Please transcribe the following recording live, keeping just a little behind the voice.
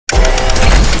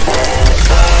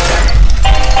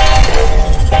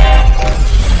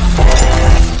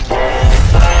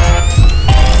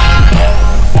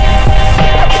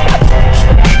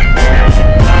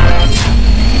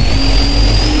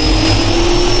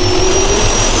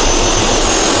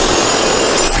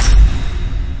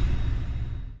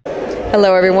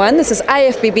Hello everyone, this is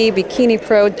IFBB Bikini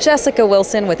Pro Jessica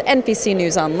Wilson with NPC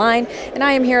News Online, and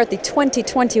I am here at the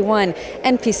 2021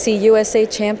 NPC USA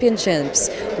Championships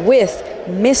with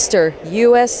Mr.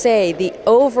 USA, the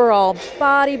overall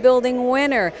bodybuilding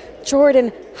winner,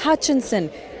 Jordan Hutchinson.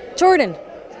 Jordan,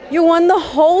 you won the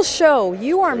whole show.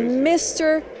 You are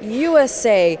Mr.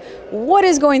 USA. What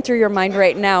is going through your mind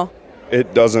right now?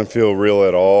 It doesn't feel real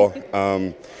at all.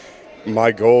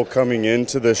 My goal coming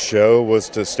into this show was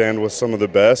to stand with some of the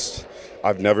best.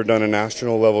 I've never done a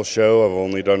national level show. I've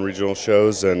only done regional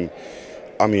shows, and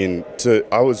I mean,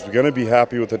 I was going to be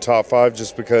happy with the top 5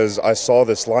 just because I saw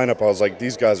this lineup. I was like,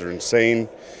 these guys are insane.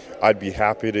 I'd be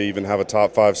happy to even have a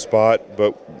top 5 spot,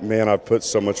 but man, I've put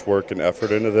so much work and effort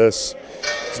into this.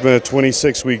 It's been a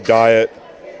 26-week diet.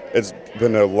 It's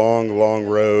been a long, long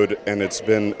road, and it's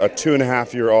been a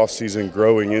 2.5-year off season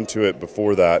growing into it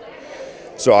before that.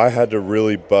 So I had to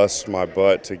really bust my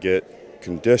butt to get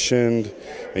conditioned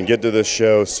and get to this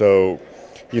show. So,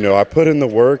 you know, I put in the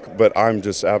work, but I'm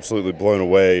just absolutely blown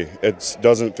away. It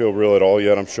doesn't feel real at all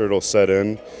yet. I'm sure it'll set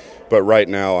in. But right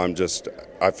now,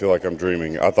 I feel like I'm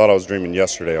dreaming. I thought I was dreaming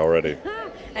yesterday already.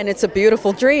 And it's a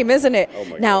beautiful dream, isn't it? Oh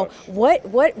my now,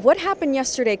 gosh. what happened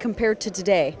yesterday compared to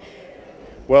today?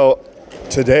 Well,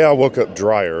 today I woke up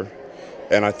drier,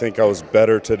 and I think I was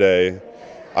better today.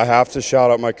 I have to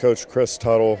shout out my coach, Chris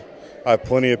Tuttle. I have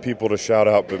plenty of people to shout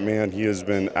out, but man, he has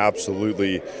been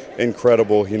absolutely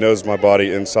incredible. He knows my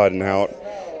body inside and out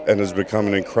and has become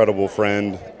an incredible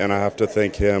friend, and I have to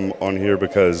thank him on here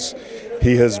because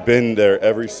he has been there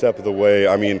every step of the way.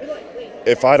 I mean,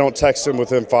 if I don't text him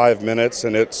within 5 minutes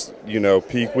and it's, you know,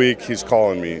 peak week, he's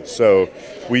calling me. So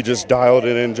we just dialed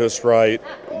it in just right.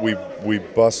 We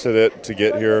busted it to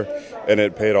get here, and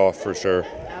it paid off for sure.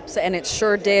 And it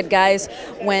sure did, guys.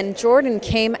 When Jordan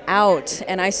came out,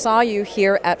 and I saw you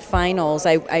here at finals,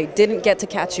 I didn't get to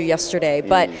catch you yesterday,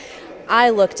 but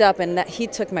I looked up and he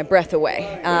took my breath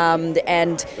away.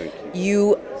 And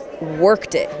you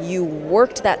worked it. You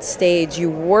worked that stage. You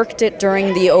worked it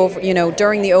during the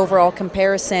overall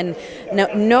comparison,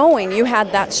 knowing you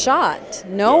had that shot,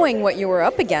 knowing what you were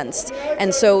up against,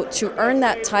 and so to earn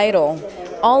that title.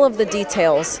 All of the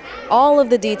details, all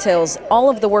of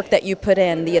the work that you put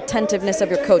in, the attentiveness of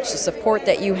your coach, the support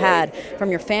that you had from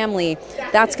your family,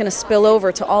 that's going to spill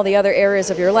over to all the other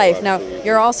areas of your life. Now,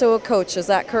 you're also a coach, is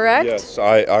that correct? Yes,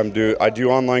 I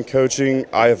do online coaching.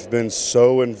 I have been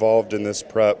so involved in this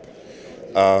prep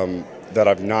that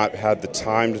I've not had the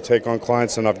time to take on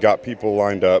clients, and I've got people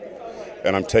lined up,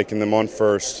 and I'm taking them on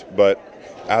first, but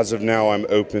as of now, I'm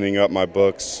opening up my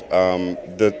books.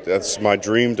 That's my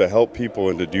dream, to help people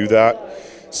and to do that.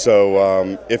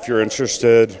 So if you're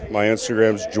interested, my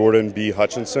Instagram's Jordan B.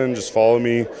 Hutchinson. Just follow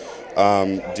me,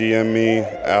 DM me,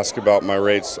 ask about my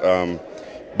rates.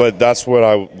 But that's what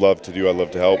I love to do. I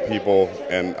love to help people,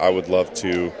 and I would love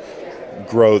to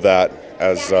grow that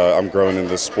as I'm growing in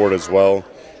this sport as well.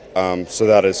 So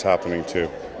that is happening too.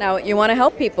 Now, you want to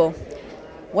help people.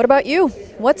 What about you?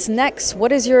 What's next?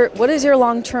 What is your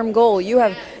long-term goal? You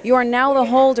are now the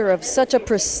holder of such a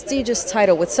prestigious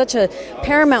title with such a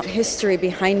paramount history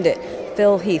behind it.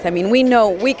 Phil Heath. I mean, we know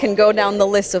we can go down the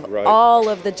list of all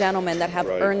of the gentlemen that have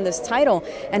earned this title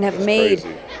and have made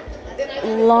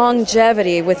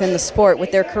longevity within the sport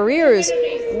with their careers.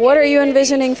 What are you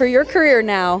envisioning for your career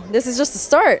now? This is just the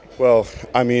start. Well,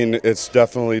 I mean, it's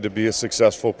definitely to be a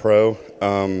successful pro.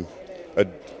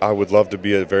 I would love to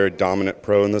be a very dominant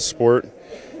pro in this sport.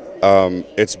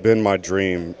 It's been my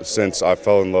dream since I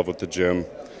fell in love with the gym.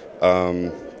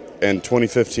 And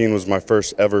 2015 was my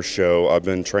first ever show. I've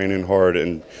been training hard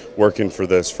and working for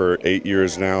this for 8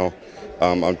 years now.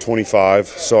 I'm 25,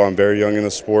 so I'm very young in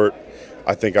the sport.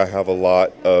 I think I have a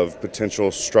lot of potential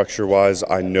structure-wise.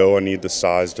 I know I need the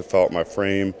size to fill out my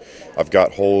frame. I've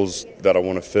got holes that I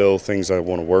want to fill, things I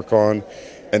want to work on.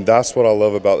 And that's what I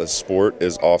love about this sport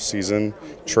is off-season,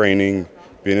 training,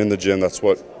 being in the gym.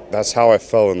 That's how I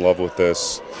fell in love with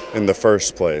this in the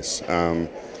first place. And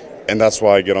that's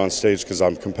why I get on stage, because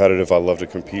I'm competitive. I love to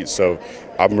compete. So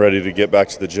I'm ready to get back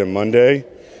to the gym Monday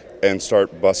and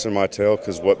start busting my tail,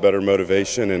 because what better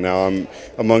motivation. And now I'm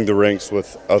among the ranks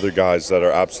with other guys that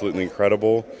are absolutely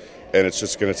incredible. And it's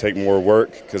just going to take more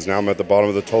work, because now I'm at the bottom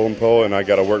of the totem pole and I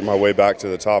got to work my way back to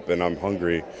the top, and I'm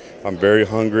hungry. I'm very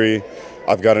hungry.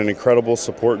 I've got an incredible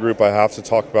support group. I have to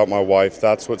talk about my wife.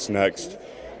 That's what's next.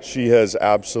 She has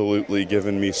absolutely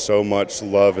given me so much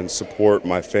love and support,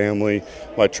 my family,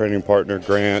 my training partner,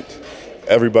 Grant,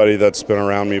 everybody that's been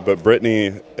around me, but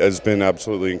Brittany has been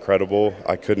absolutely incredible.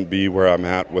 I couldn't be where I'm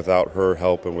at without her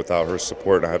help and without her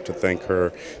support. I have to thank her,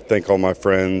 thank all my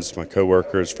friends, my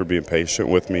coworkers for being patient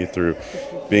with me through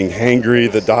being hangry,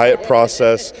 the diet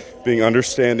process, being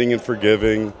understanding and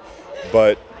forgiving.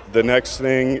 But the next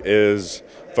thing is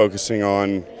focusing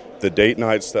on the date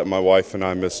nights that my wife and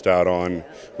I missed out on.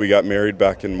 We got married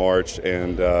back in March,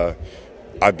 and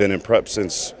I've been in prep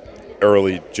since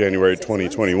early January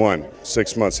 2021.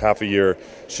 6 months, half a year.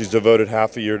 She's devoted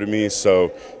half a year to me.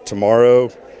 So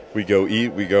tomorrow we go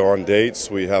eat, we go on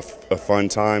dates, we have a fun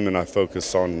time, and I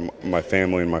focus on my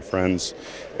family and my friends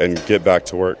and get back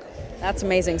to work. That's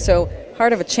amazing. So,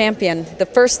 heart of a champion. The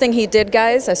first thing he did,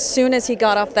 guys, as soon as he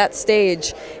got off that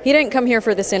stage, he didn't come here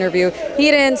for this interview. He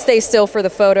didn't stay still for the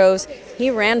photos. He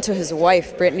ran to his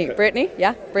wife, Brittany. Brittany?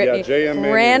 Yeah, Brittany. Yeah,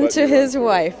 JM ran to his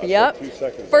wife. Yep. 2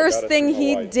 seconds. First thing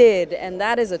he did, and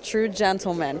that is a true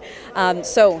gentleman.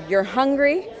 So, you're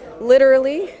hungry,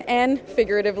 literally and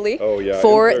figuratively,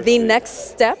 for the next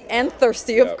step, and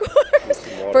thirsty, of course,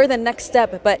 for the next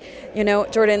step. But, you know,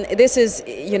 Jordan, this is,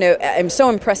 you know, I'm so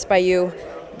impressed by you.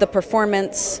 The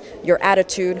performance, your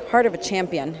attitude, heart of a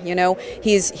champion. You know,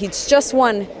 he's just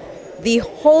won the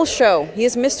whole show. He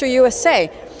is Mr. USA,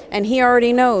 and he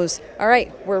already knows, all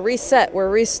right, we're reset,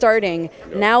 we're restarting.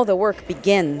 Now the work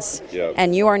begins.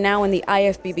 And you are now in the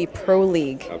IFBB Pro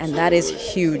League. Absolutely. And that is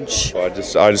huge. Well,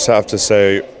 I just have to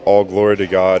say, all glory to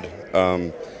God.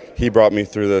 He brought me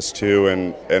through this too,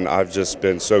 and I've just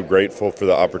been so grateful for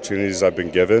the opportunities I've been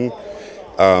given.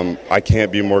 I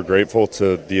can't be more grateful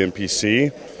to the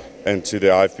NPC and to the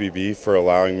IFBB for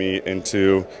allowing me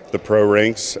into the pro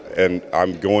ranks, and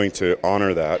I'm going to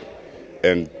honor that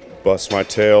and bust my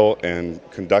tail and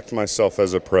conduct myself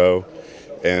as a pro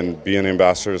and be an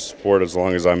ambassador to sport as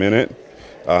long as I'm in it,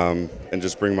 and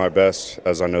just bring my best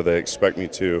as I know they expect me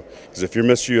to. Because if you're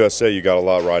Mr. USA, you got a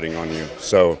lot riding on you.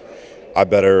 So I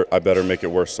better make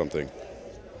it worth something.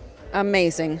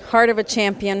 Amazing. Heart of a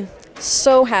champion.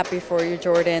 So happy for you,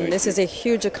 Jordan. This is a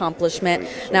huge accomplishment.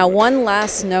 Now, one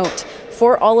last note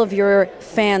for all of your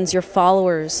fans, your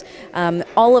followers,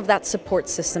 all of that support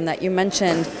system that you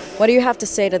mentioned. What do you have to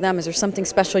say to them? Is there something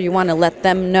special you want to let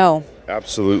them know?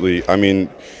 Absolutely. I mean,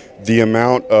 the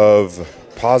amount of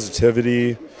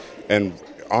positivity and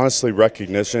honestly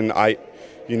recognition.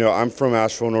 I'm from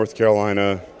Asheville, North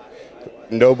Carolina.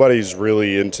 Nobody's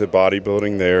really into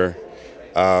bodybuilding there.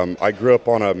 I grew up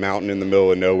on a mountain in the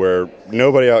middle of nowhere.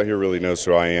 Nobody out here really knows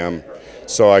who I am.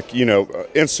 So,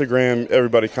 Instagram,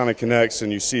 everybody kind of connects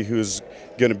and you see who's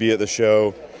going to be at the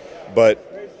show. But,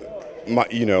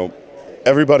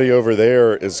 everybody over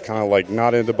there is kind of like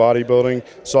not into bodybuilding.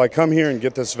 So I come here and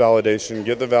get this validation,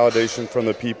 get the validation from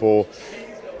the people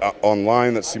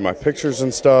online that see my pictures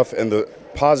and stuff. And the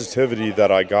positivity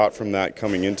that I got from that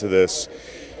coming into this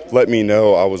let me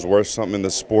know I was worth something in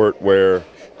the sport, where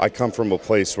I come from a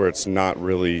place where it's not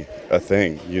really a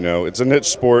thing. You know, it's a niche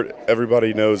sport.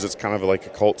 Everybody knows it's kind of like a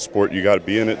cult sport. You got to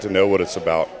be in it to know what it's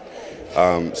about.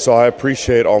 So I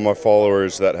appreciate all my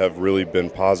followers that have really been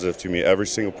positive to me. Every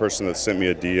single person that sent me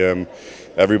a DM,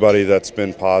 everybody that's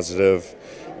been positive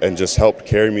and just helped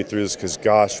carry me through this, because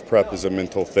gosh, prep is a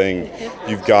mental thing.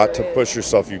 You've got to push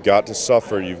yourself, you've got to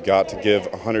suffer, you've got to give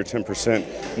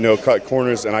 110%, no cut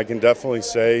corners, and I can definitely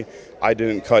say I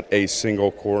didn't cut a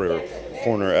single corner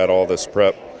at all this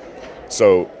prep,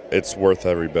 so it's worth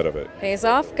every bit of it. Pays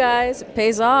off, guys. It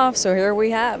pays off. So here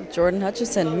we have Jordan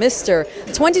Hutchinson, Mr.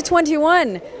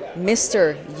 2021,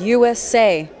 Mr.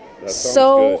 USA.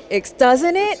 So,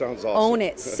 doesn't it? Sounds awesome. Own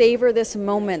it. Savor this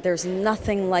moment. There's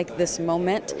nothing like this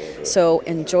moment. So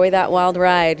enjoy that wild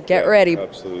ride. Get ready.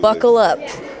 Absolutely. Buckle up.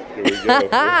 Here we go.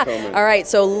 All right.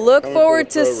 So look forward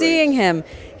to seeing him.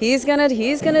 He's gonna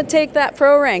take that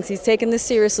pro ranks. He's taking this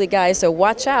seriously, guys. So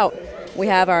watch out. We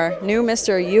have our new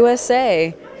Mr.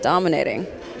 USA dominating.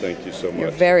 Thank you so much. You're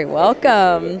very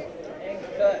welcome.